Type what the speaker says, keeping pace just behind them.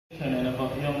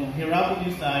po, yung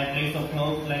Hierapolis ay place of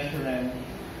health, pleasure, and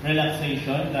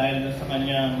relaxation dahil sa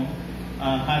kanyang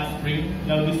hot spring.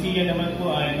 Laodicea naman po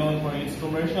ay known for its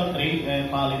commercial trade and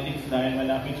politics dahil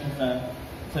malapit siya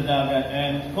sa dagat.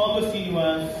 And Colossae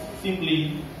was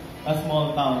simply a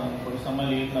small town o isang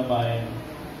maliit na bayan.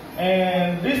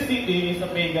 And this city is a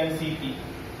pagan city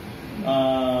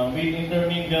with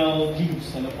intermingled Jews,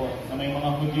 na may mga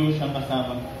Hudyo siyang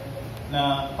kasama.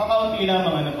 Na kakaunti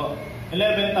lamang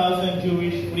 11,000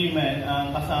 Jewish freemen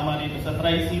ang kasama dito sa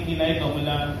Tri-City na ito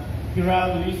mula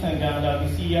Hierapolis hanggang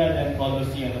Laodicea and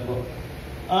Colossae.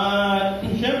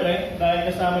 Siyempre, dahil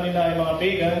kasama nila ay mga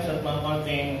pagans at mga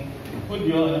konting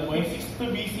Hudyo, in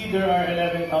 62 BC there are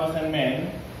 11,000 men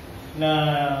na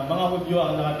mga Hudyo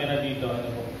ang nakatira dito.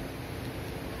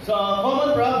 So, ang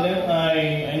common problem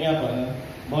ay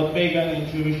both pagan and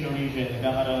Jewish origin.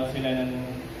 Nagkakaroon sila ng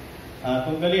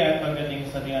tunggalian pagdating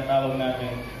sa tinatawag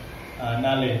natin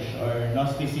knowledge or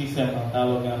Gnosticism ang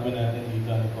tawag nga po natin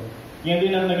dito. Yan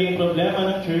din ang naging problema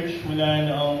ng church mula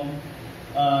noong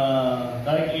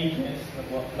Dark Ages,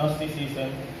 Gnosticism,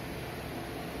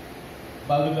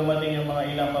 bago dumating yung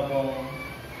mga ilang pa pong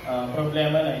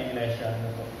problema ng Iglesia.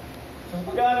 So,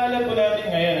 pag-aaralan po natin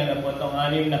ngayon, itong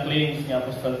 6 na claims ni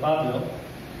Apostol Pablo,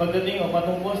 pagdating o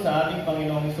patungkol sa ating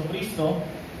Panginoong Jesucristo,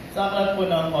 sa aklat po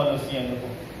ng Colossae.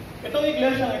 Itong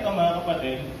iglesia ito, mga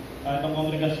kapatid, itong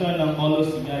kongregasyon ng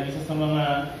Colossae ay isa sa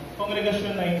mga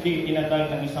kongregasyon na hindi itinatag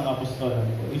ng isang apostol.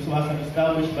 This was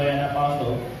established by an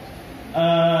apostle.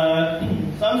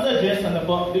 Some suggest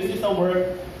this is a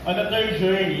work on the third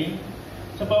journey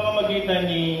sa pamamagitan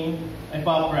ni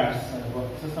Epaphras,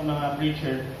 isa sa mga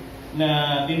preacher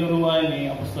na tinuruan ni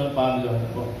Apostol Pablo.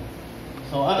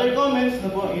 So, other comments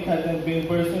it hadn't been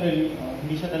personally,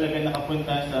 hindi siya talaga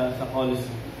nakapunta sa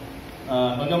Colossae.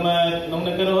 Bagamat nung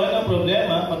nagkaroon ng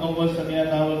problema patungkol sa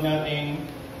tinatawag nating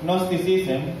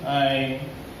Gnosticism, ay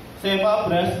sa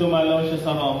Epaphras, dumalaw siya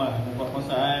sa Roma, kung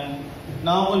saan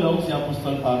nakakulong si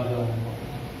Apostol Pablo.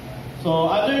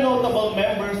 So, other notable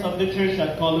members of the church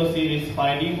at Colossae is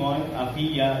Philemon,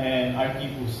 Apphia, and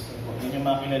Archippus. Yan yung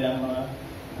mga kilalang mga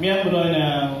miyembro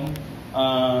ng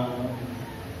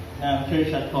church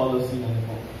at Colossae.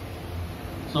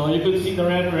 So, you could see the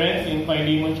reference in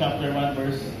Philemon chapter 1,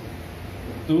 verse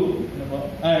 2.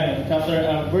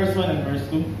 Verse 1 and verse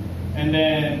 2. And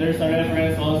then, there's a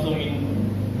reference also in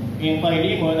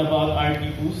Philemon about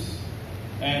Archippus.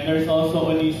 And there's also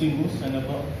Onesimus.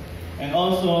 And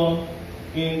also,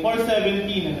 in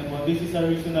 4:17, this is a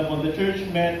reason the church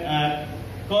met at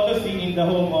Colossae in the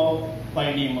home of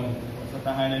Philemon. Sa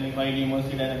tahanan ni Philemon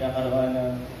sila nagkakaroon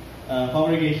ng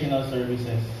congregational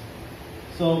services.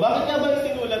 So, bakit nga ba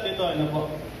sinulat ito?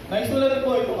 Naisulat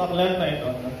po itong aklat na ito.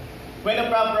 When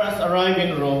Epaphras arrived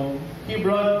in Rome, he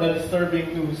brought the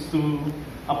disturbing news to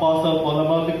Apostle Paul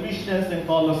about the Christians in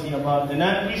Colossae, about the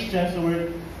non-Christians who were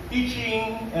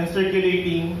teaching and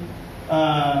circulating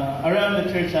around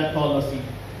the church at Colossae.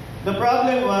 The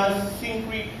problem was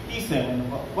syncretism.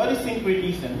 What is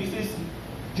syncretism? This is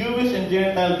Jewish and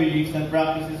Gentile beliefs and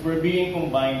practices were being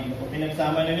combined.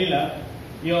 Pinagsama na nila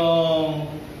yung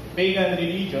pagan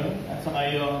religion at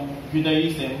saka yung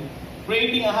Judaism,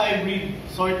 creating a hybrid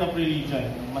sort of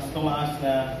religion, mas tumaas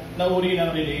na uri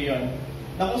ng religion,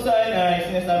 na kung saan ay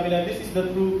sinasabi na this is the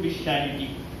true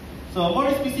Christianity. So more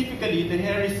specifically, the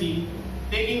heresy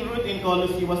taking root in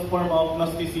Colossae was form of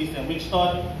Gnosticism, which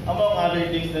taught, among other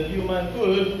things, that human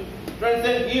could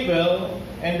transcend evil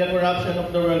and the corruption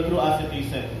of the world through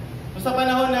asceticism. So sa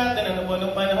panahon natin,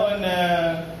 nung panahon na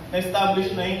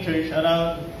na-establish na yung church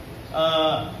around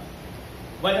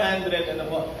 100,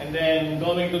 and then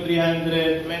going to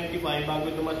 325 bago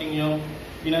dumating yung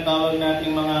tinatawag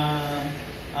nating mga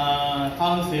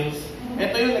councils.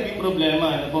 Ito yung naging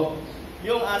problema,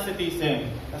 yung asceticism.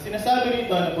 Kasi sinasabi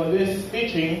rito, this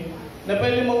teaching, na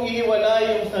pwede mong ihiwala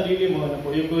yung sarili mo,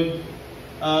 you could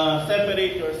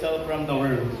separate yourself from the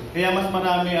world. Kaya mas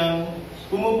marami ang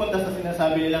pumupunta sa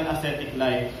sinasabi nilang ascetic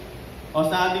life. O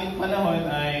sa ating panahon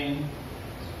ay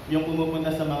yung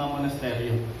pumupunta sa mga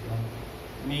monasteryo.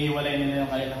 Inihiwalay nila yung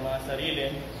kanilang mga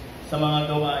sarili sa mga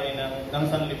gawain ng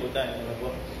sanglibutan.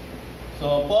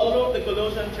 So, Paul wrote the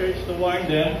Colossian church to warn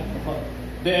them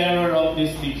the error of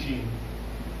this teaching.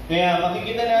 Kaya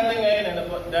makikita natin ngayon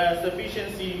the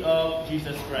sufficiency of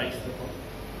Jesus Christ.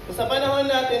 So sa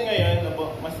panahon natin ngayon,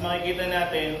 mas makikita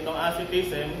natin itong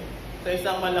asceticism sa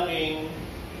isang malaking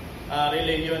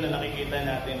religion na nakikita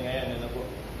natin ngayon.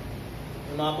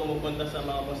 Yung mga pumupunta sa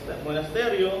mga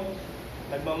monasteryo,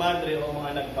 nagmamadre o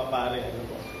mga nagpapare.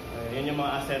 Yun yung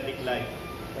mga ascetic life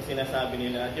na sinasabi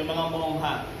nila. At yung mga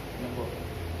mongha,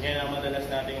 yan ang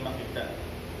madalas nating makita.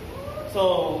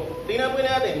 So, tingnan po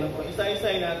natin, no?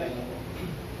 Isa-isahin natin. No?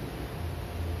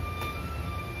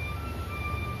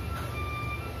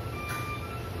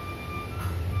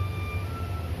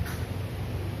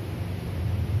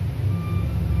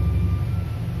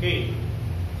 Okay.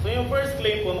 So yung first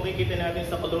claim po, makikita natin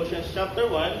sa Colossians chapter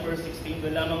 1, verse 16.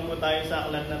 Doon lamang po tayo sa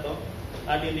aklat na to.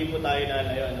 At hindi po tayo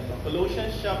lalayo.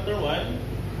 Colossians chapter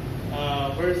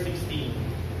 1, verse 16.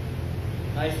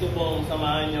 Nais ko pong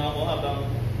samahan niyo ako habang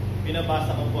binabasa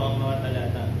ko po ang mga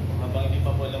talata. Habang hindi pa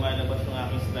po lumalabas yung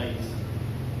aking slides.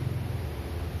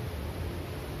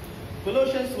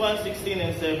 Colossians 1:16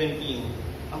 and 17.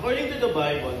 According to the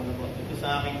Bible, ito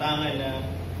sa aking tangan na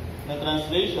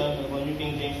translation, ng New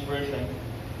King James Version,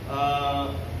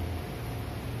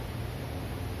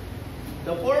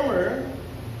 the former,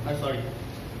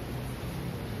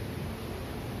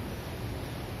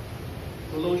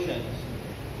 Colossians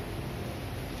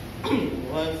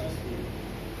 1:16.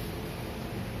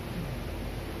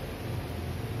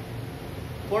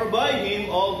 For by him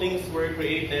all things were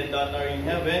created that are in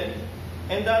heaven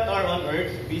and that are on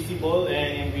earth, visible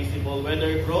and invisible,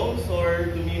 whether thrones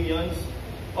or dominions,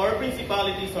 or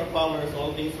principalities or powers.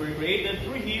 All things were created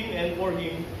through him and for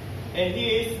him, and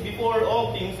he is before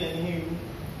all things, and in him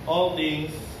all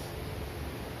things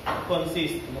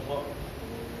consist. Ano po?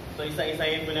 So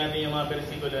isa-isahin po natin yung mga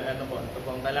versikulo. Ano po? Ito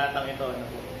pong talatang ito. Ano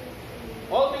po?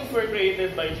 All things were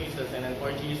created by Jesus and then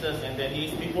for Jesus, and then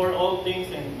he is before all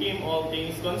things, and him all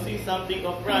things consist something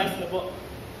of Christ. Ano po?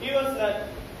 He was a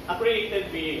created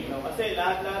being. No? Kasi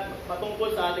lahat-lahat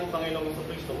patungkol sa ating Panginoong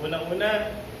Jesucristo. Unang-una,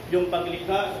 yung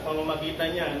paglikha sa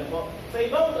pamamagitan niya. Ano po? Sa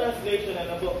ibang translation,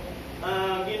 ano po,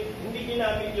 hindi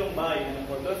ginamit yung by. Ano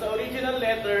po? So, sa original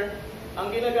letter,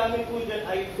 ang ginagamit po dyan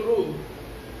ay through.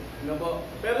 Ano po?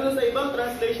 Pero sa ibang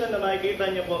translation na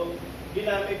makikita niyo po,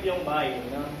 ginamit yung by.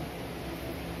 No?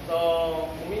 So,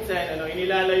 minsan,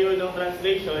 inilalayo ng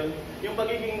translation, yung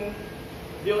pagiging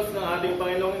Diyos ng ating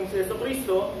Panginoong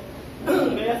Jesucristo,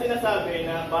 kaya sinasabi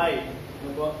na by.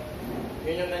 Ano po?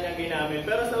 Yun yung kanyang ginamit.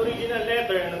 Pero sa original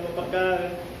letter,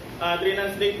 pagka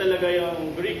translate talaga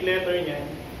yung Greek letter niya,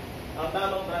 ang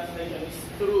tamang translation is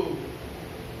through.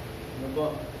 Ano po?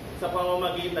 Sa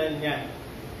pamamagitan niya.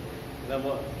 Ano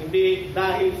po? Hindi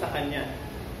dahil sa kanya.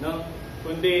 No?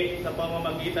 Kundi sa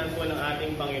pamamagitan po ng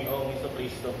ating Panginoong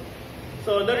Jesucristo.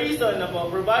 So the reason na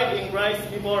po, providing Christ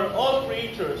before all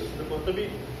creatures, ano po, to be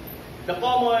the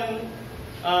common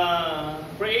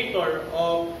creator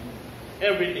of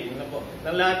everything, ano po,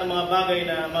 ng lahat ng mga bagay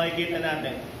na makikita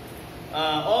natin.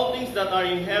 All things that are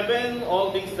in heaven,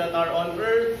 all things that are on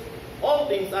earth, all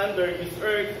things under this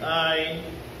earth ay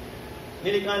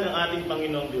nilikha ng ating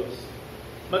Panginoong Diyos.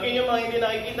 Maging yung mga hindi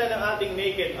nakikita ng ating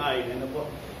naked eye, ano po.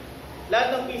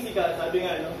 Lahat ng physical, sabi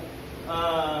nga, no?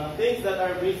 Things that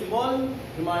are visible,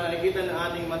 yung mga nakikita ng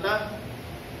ating mata,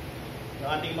 yung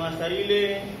ating mga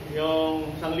sarili,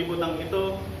 yung sanglibutang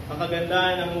ito, ang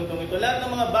kagandahan ng mundong ito. Lahat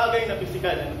ng mga bagay na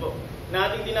physical, ano po, na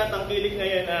ating tinatangkilik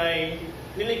ngayon ay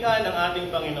nilikha ng ating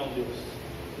Panginoong Diyos.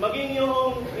 Maging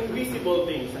yung invisible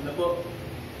things, ano po,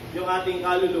 yung ating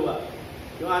kaluluwa,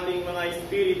 yung ating mga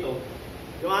espiritu,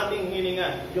 yung ating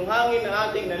hininga, yung hangin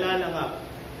na ating nalalangap,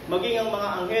 maging ang mga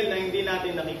anghel na hindi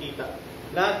natin nakikita.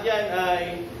 Lahat yan ay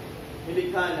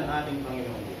nilikha ng ating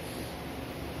Panginoong Diyos.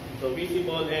 So,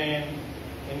 visible and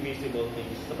invisible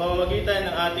things. Sa pamamagitan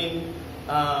ng ating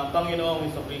Panginoong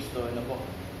Jesucristo, ano po.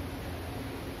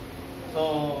 So,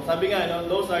 sabi nga, no,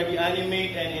 those are the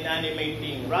animate and inanimate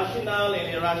things. Rational and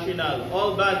irrational.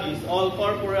 All bodies, all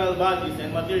corporeal bodies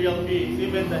and material beings,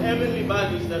 even the heavenly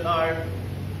bodies that are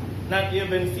not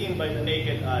even seen by the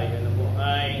naked eye, ano po,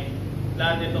 ay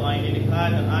lahat ito ay nilikha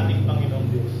ng ating Panginoong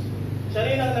Diyos. Siya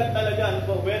rin ang nagtalaga, ano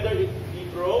po, whether it be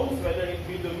thrones, whether it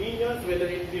be dominions, whether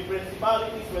it be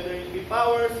principalities, whether it be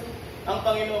powers, ang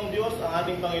Panginoong Diyos, ang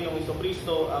ating Panginoong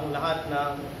Jesucristo, ang lahat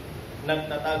ng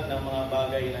nagtatag ng mga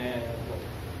bagay na yan. Ano po.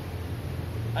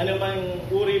 Ano man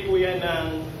uri po yan ng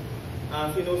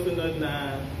sinusunod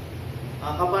na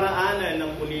kaparaanan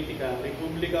ng politika,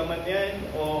 republika man yan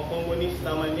o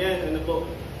komunista man yan, ano po,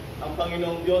 ang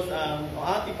Panginoong Diyos, ang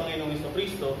ating Panginoong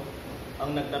Jesucristo,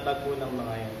 ang nagtatag po ng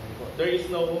mga yan. There is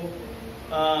no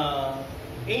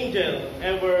angel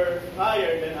ever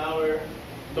higher than our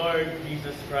Lord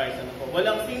Jesus Christ. Ano po?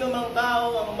 Walang sino mang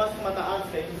tao ang mas mataas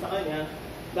kaysa sa Kanya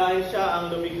dahil Siya ang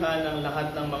lumikha ng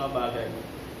lahat ng mga bagay.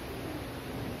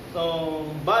 So,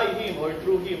 by Him or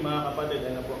through Him, mga kapatid,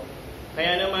 ano po?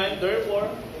 Kaya naman, therefore,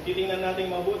 titingnan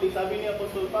natin mabuti, sabi ni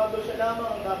Apostol Pablo, Siya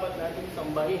lamang ang dapat natin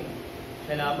sambahin.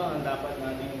 Siya lamang ang dapat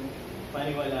natin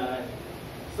paniwalaan.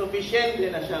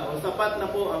 Sufficiente na siya o sapat na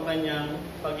po ang kanyang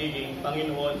pagiging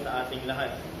Panginoon sa ating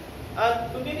lahat.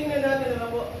 At kung titingnan natin, ano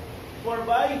po, for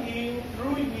by Him,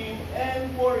 through Him,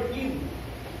 and for Him.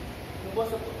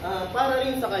 Para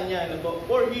rin sa Kanya, ano po,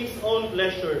 for His own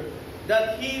pleasure,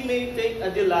 that He may take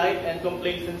a delight and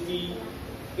complacency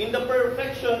in the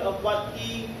perfection of what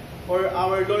He or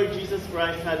our Lord Jesus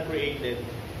Christ had created.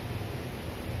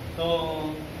 So,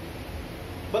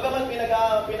 bagaman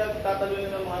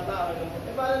pinagtatalunan ng mga tao,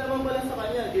 para naman pala sa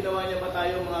Kanya, ginawa niya ba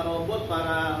tayo mga robot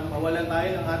para mawalan tayo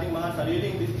ng ating mga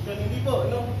sariling desisyon? Hindi po,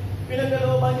 no?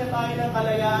 Pinagkalooban niya tayo ng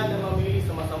kalayaan na mamili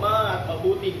sa masama at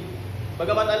mabuti.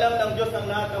 Bagamat alam ng Diyos ang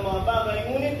lahat ng mga bagay,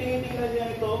 ngunit tinitingnan niya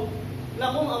ito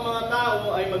na kung ang mga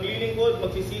tao ay maglilingkod,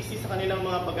 magsisisi sa kanilang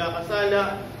mga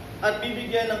pagkakasala, at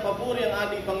bibigyan ng papuri ang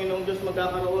ating Panginoong Diyos,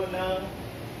 magkakaroon ng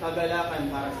kagalakan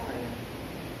para sa Kanya.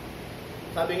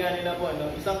 Sabi nga nila po,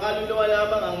 isang kaluluwa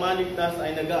lamang ang maligtas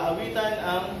ay nag-aawitan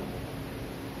ang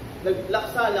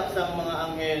naglaksa-laksang mga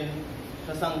anghel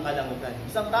sa sangkalangitan.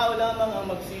 Isang tao lamang ang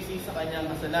magsisi sa kanyang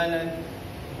kasalanan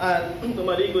at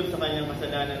tumaligod sa kanyang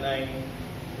kasalanan ay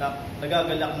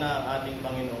nagagalak na ang ating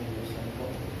Panginoong Diyos.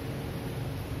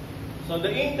 So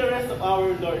the interest of our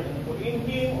Lord, in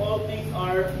Him all things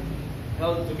are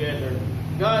held together.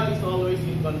 God is always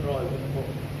in control.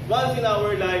 Once in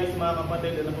our lives, mga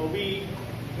kapatid, we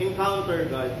encounter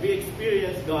God, we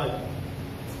experience God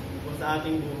sa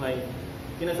ating buhay.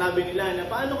 Sinasabi nila na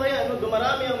paano kaya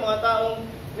dumarami ang mga taong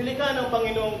nilikha ng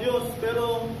Panginoong Diyos,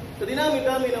 pero sa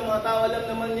dinami-dami ng mga tao, alam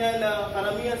naman niya na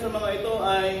karamihan sa mga ito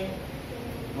ay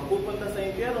mapupunta sa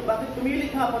impyerno. Bakit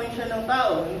tumilikha pa rin siya ng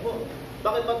tao?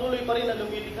 Bakit patuloy pa rin na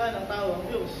lumilikha ng tao ang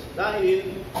Diyos? Dahil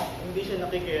hindi siya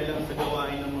nakikialam sa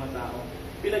gawain ng mga tao.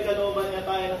 Pinagkalooban niya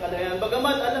tayo ng kalayaan.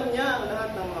 Bagamat alam niya ang lahat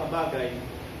ng mga bagay.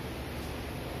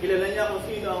 Kilala niya kung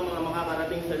sino ang mga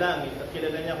makakarating sa langit at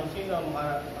kilala niya kung sino ang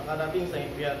makakarating sa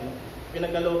impyerno.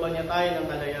 Pinagkalooban niya tayo ng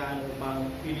kalayaan upang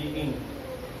piliin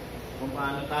kung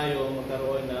paano tayo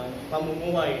magkaroon ng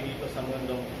pamumuhay dito sa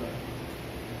mundong ito.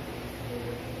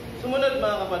 Sumunod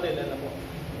mga kapatid, po?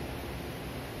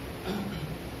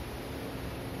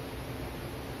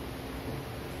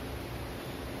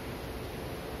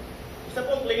 Isa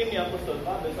pong claim ni Apostol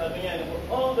Pablo, sabi niya,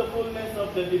 all the fullness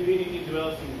of the divinity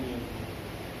dwells in Him.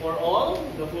 For all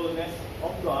the fullness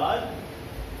of God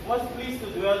was pleased to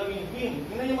dwell in Him.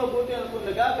 Tingnan niyo mabuti kung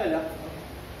nagagalak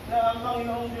na ang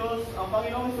Panginoong Diyos, ang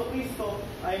Panginoong Jesucristo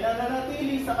ay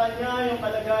nananatili sa Kanya yung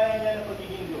kalagayan niya ng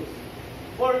pagiging Diyos.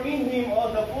 For in Him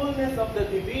all the fullness of the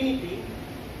divinity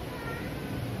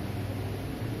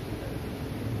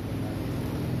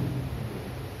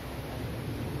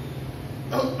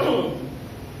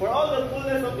for all the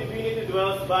fullness of divinity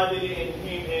dwells bodily in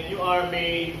Him, and you are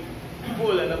made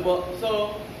full.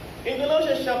 So, in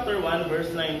Colossians chapter 1, verse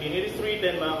 19, it is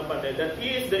written, mga kapatid, that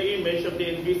He is the image of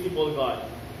the invisible God.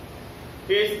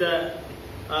 He is the,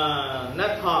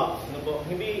 not half,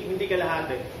 hindi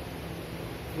kalahati.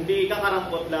 Hindi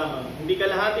kakarampot lamang. Hindi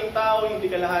kalahating tao,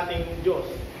 hindi kalahating Diyos.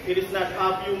 It is not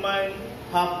half human,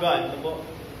 half God.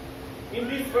 In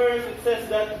this verse, it says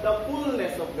that the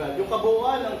fullness of God, yung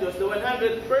kabuuan ng Diyos, the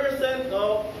 100%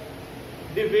 of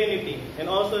divinity,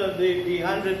 and also the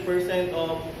 100%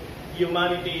 of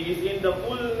humanity is in the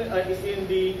full,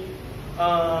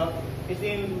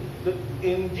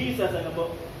 in Jesus,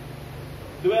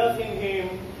 dwells in Him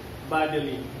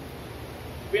bodily.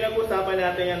 Pinag-usapan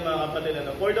natin yan mga kapatid.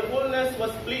 For the fullness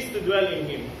was pleased to dwell in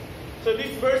Him. So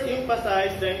this verse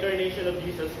emphasized the incarnation of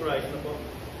Jesus Christ.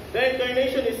 The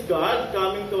incarnation is God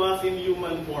coming to us in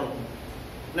human form.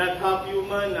 Not half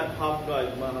human, not half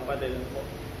God, mga kapatid.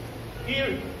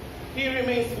 He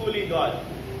remains fully God.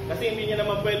 Kasi hindi niya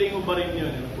naman pwedeng ubarin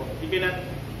yun. He cannot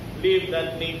live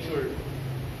that nature.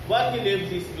 What He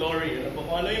lives is glory. Kung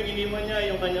ano yung iniwan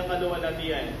niya, yung kanyang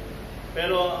kaluwalhatian.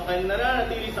 Pero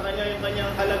nananatili sa kanya yung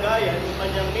kanyang kalagayan, yung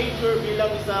kanyang nature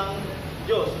bilang isang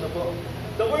Diyos.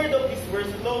 The word of this verse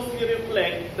closely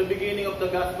reflects the beginning of the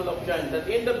Gospel of John. That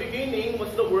in the beginning was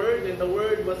the Word, and the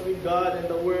Word was with God, and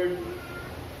the Word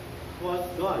was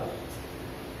God.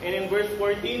 And in verse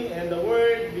 14, and the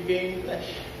Word became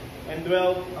flesh and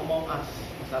dwelt among us.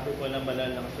 Sabi po ng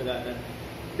banal na kasulatan.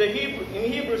 In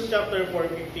Hebrews chapter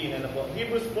 4:15,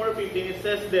 Hebrews 4:15, it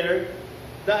says there,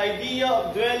 the idea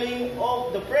of dwelling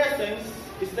of the presence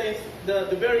is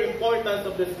the very importance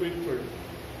of the Scripture.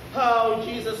 How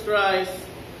Jesus Christ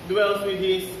dwells with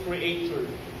His creature.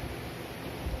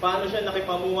 Paano siya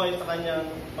nakipamuhay sa kanyang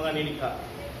mga nilikha?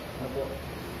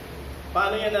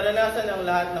 Paano niya naranasan ang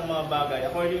lahat ng mga bagay?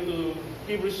 According to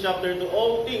Hebrews chapter 2,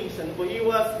 all things, He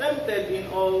was tempted in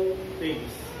all things,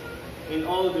 in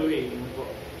all the way,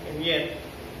 and yet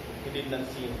He did not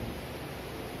sin.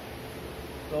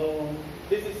 So,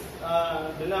 this is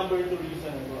the number 2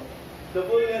 reason. the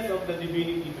fullness of the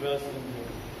divinity dwells in him.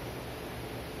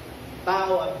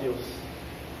 Tao at Diyos.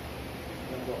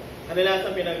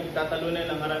 Kadalasan pinagtatalunan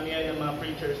ng karamihan ng mga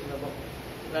preachers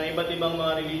ng iba't ibang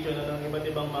mga religion, ng iba't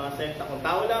ibang mga sekta. Kung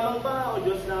tao lamang ba o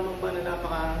Diyos lamang ba na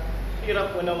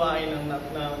napakahirap unawain ng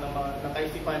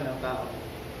kaisipan ng tao.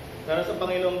 Pero sa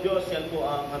Panginoong Diyos, yan po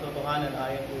ang katotohanan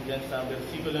ayon po dyan sa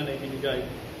versikulo na ibinigay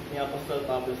ni Apostol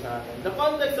Pablo sa atin. The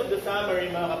context of the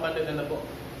summary, mga kapatid,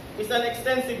 is an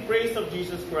extensive praise of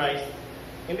Jesus Christ.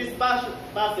 In this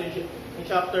passage, in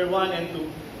chapter 1 and 2,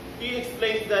 he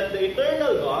explains that the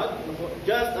eternal God,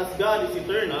 just as God is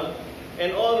eternal,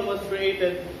 and all was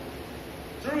created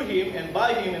through Him and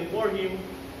by Him and for Him,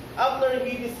 after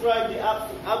He described the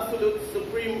absolute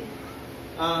supreme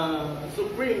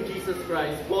Jesus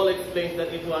Christ, Paul explains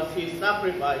that it was His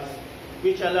sacrifice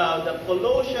which allowed the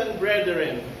Colossian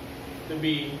brethren to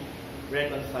be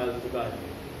reconciled to God.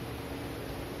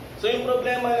 So yung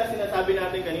problema na sinasabi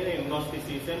natin kanina, yung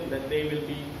Gnosticism, that they will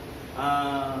be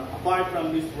apart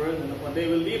from this world, they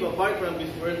will live apart from this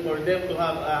world for them to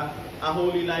have a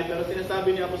holy life. Pero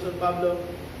sinasabi ni Apostol Pablo,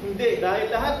 hindi, dahil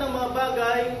lahat ng mga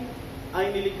bagay ay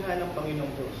nilikha ng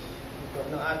Panginoong Diyos,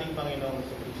 ng ating Panginoong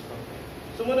Kristo.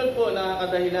 Sumunod po na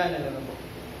kadahilanan po.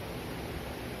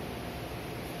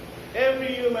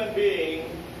 Every human being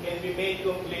can be made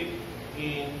complete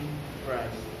in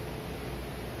Christ.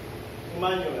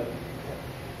 Emmanuel.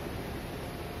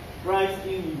 Christ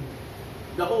in you.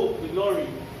 The hope, the glory,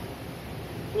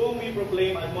 whom we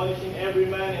proclaim, admonishing every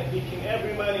man and teaching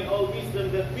every man in all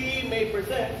wisdom, that we may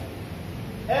present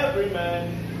every man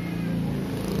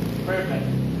perfect.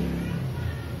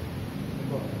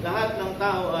 Lahat ng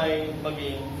tao ay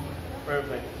maging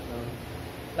perfect.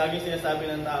 Laging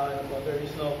sinasabi ng tao na there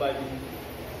is nobody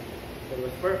that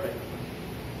was perfect.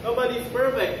 Nobody is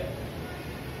perfect.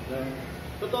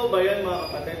 Totoo ba yan, mga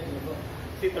kapatid?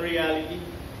 Is it a reality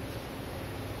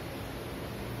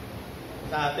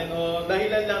sa atin? O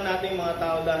dahilan lang nating mga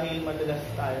tao dahil madalas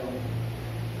tayong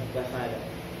nagkasala?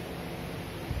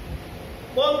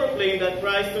 Paul proclaimed that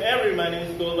Christ to every man in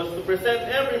his goal was to present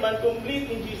every man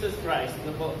complete in Jesus Christ.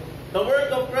 The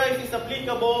word of Christ is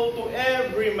applicable to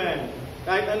every man,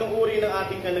 kahit anong uri ng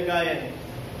ating kalagayan.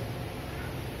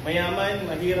 Mayaman,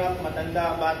 mahirap,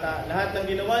 matanda, bata, lahat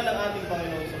ng ginawa ng ating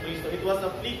Panginoon sa Kristo, it was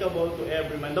applicable to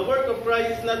every man. The work of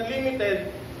Christ is not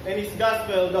limited, and His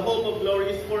gospel, the hope of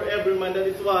glory, is for every man. That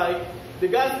is why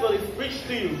the gospel is preached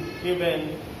to you,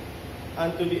 even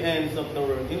unto the ends of the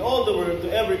world, in all the world, to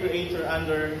every creature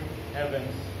under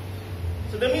heavens.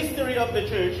 So the mystery of the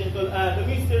church, the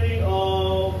mystery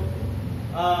of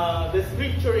the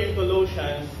scripture in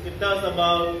Colossians, it tells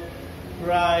about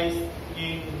Christ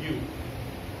in you.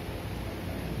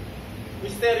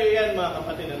 Misteryo yan, mga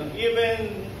kapatid.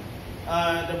 Even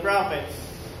the prophets,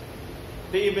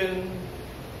 they even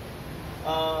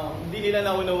hindi nila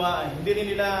naunawaan, hindi rin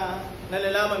nila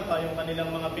nalalaman pa yung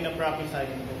kanilang mga pinaprophesy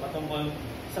patungkol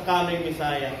sa coming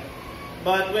Messiah.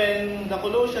 But when the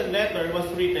Colossian letter was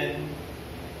written,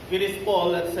 it is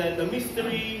Paul that said, the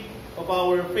mystery of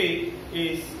our faith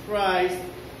is Christ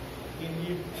in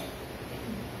you,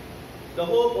 the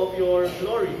hope of your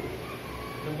glory.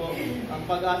 Ang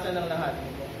pag-asa ng lahat.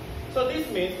 So this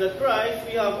means that Christ,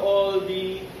 we have all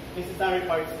the necessary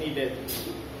parts needed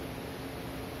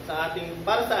sa ating,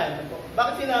 para saan?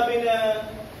 Bakit sinabi na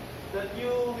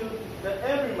that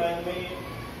every man may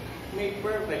make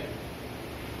perfect?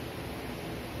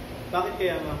 Bakit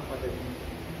kaya, mga kapatid?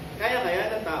 Kaya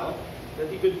ng tao that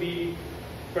he could be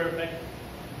perfect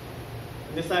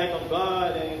in the sight of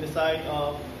God and in the sight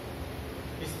of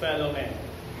his fellow men?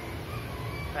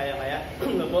 Kaya?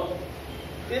 Ano po?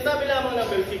 Sinasabi lamang ng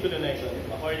versikulo na ito,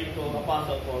 according to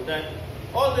Apostle Paul, that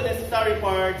all the necessary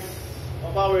parts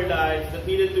of our lives that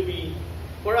needed to be,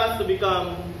 for us to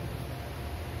become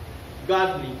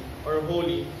godly or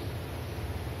holy,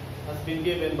 has been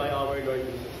given by our Lord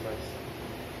Jesus Christ.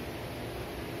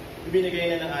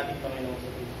 Ibinigay na ng ating Panginoon sa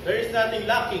Kristo. There is nothing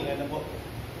lacking. Ano po?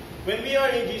 When we are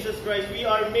in Jesus Christ, we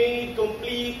are made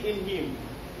complete in Him.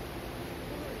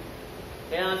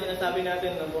 Kaya ang sinasabi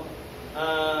natin, ano po,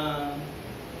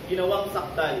 ginawang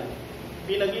saktal,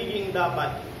 pinagiging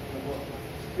dapat. Ano po?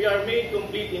 We are made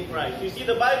complete in Christ. You see,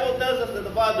 the Bible tells us that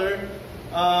the Father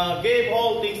gave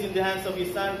all things in the hands of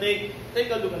His Son. Take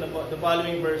a look at the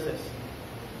following verses.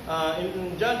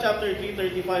 In John chapter 3,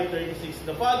 35, 36,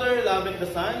 the Father loveth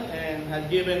the Son, and had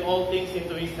given all things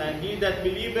into His hand. He that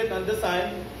believeth on the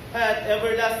Son hath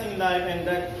everlasting life, and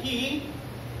that he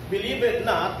believeth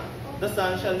not, the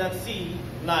Son shall not see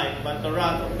life, but the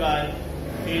wrath of God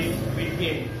is with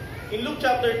him. In Luke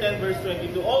chapter 10, verse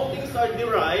 22, all things are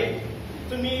derived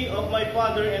to me of my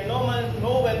Father, and no man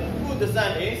knoweth who the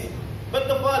Son is,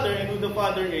 but the Father, and who the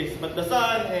Father is, but the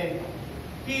Son, and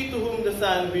he to whom the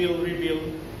Son will reveal.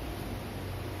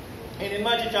 And in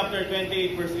Matthew chapter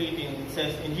 28, verse 18, it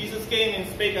says, And Jesus came and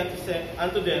spake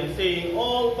unto them, saying,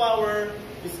 All power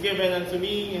is given unto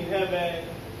me in heaven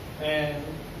and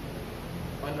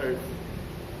on earth.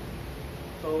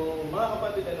 So, mga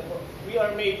kapatid, ano po? We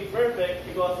are made perfect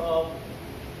because of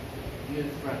Jesus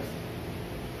Christ.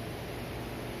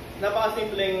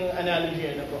 Napakasimpleng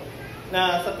analogy, ano po?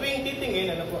 Na sa tuwing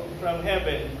titingin, ano po, from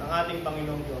heaven, ang ating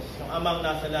Panginoong Diyos, yung amang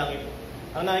nasa langit,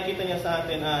 ang nakikita niya sa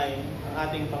atin ay ang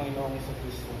ating Panginoong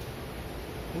Kristo.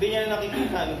 Hindi niya na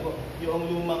nakikita, ano po, yung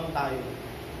lumang tayo.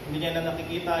 Hindi niya na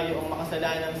nakikita yung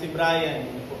makasalanan si Bryan,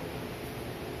 ano po.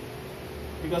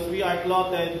 Because we are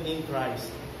clothed in Christ.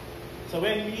 So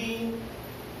when we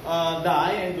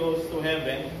die and goes to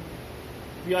heaven,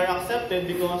 we are accepted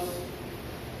because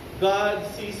God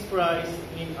sees Christ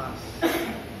in us.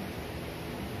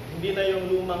 Hindi na yung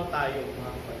lumang tayo,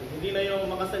 mga kapatid. Hindi na yung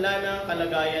makasalanang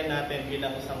kalagayan natin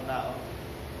bilang isang tao.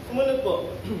 Sumunod po.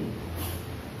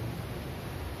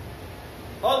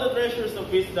 All the treasures of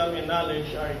wisdom and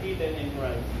knowledge are hidden in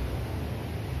Christ.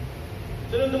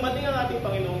 So nung dumating ang ating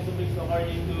Panginoong Kristo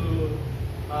according to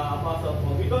Apostle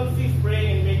Paul, we don't cease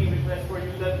praying and making requests for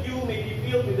you that you may be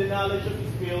filled with the knowledge of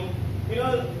His will, you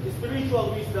know, the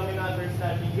spiritual wisdom and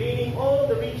understanding, gaining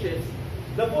all the riches,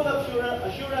 the full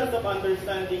assurance of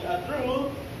understanding, a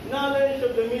true knowledge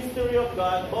of the mystery of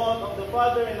God, both of the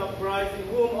Father and of Christ, in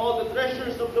whom all the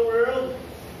treasures of the world,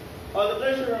 all the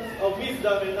treasures of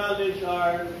wisdom and knowledge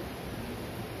are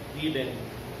hidden.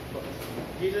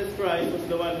 Jesus Christ was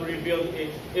the one who revealed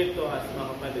it to us,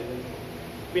 mga kapatid.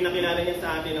 Pinakilala niya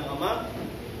sa atin ang Ama.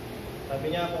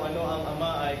 Sabi niya kung ano ang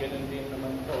Ama ay ganun din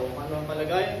naman po. Kung ano ang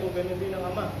kalagayan ko, ganun din ang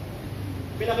Ama.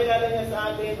 Pinakilala niya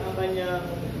sa atin ang kanyang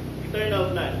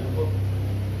eternal plan.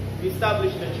 He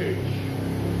established the church.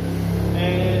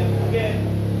 And again,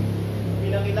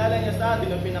 pinakilala niya sa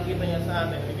atin, o pinakita niya sa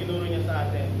atin, itinuro niya sa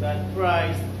atin that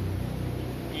Christ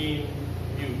in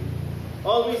you.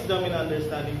 All wisdom and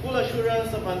understanding, full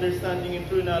assurance of understanding and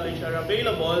true knowledge are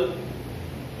available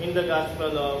in the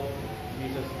gospel of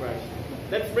Jesus Christ.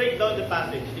 Let's break down the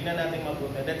passage. Tingnan natin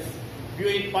mabuti. Let's view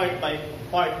it part by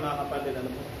part, mga kapatid. Ano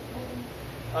po?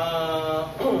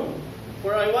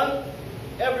 For I want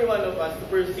every one of us to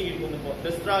perceive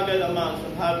the struggle amongst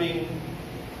of having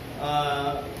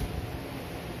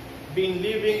been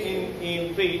living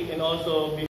in faith and also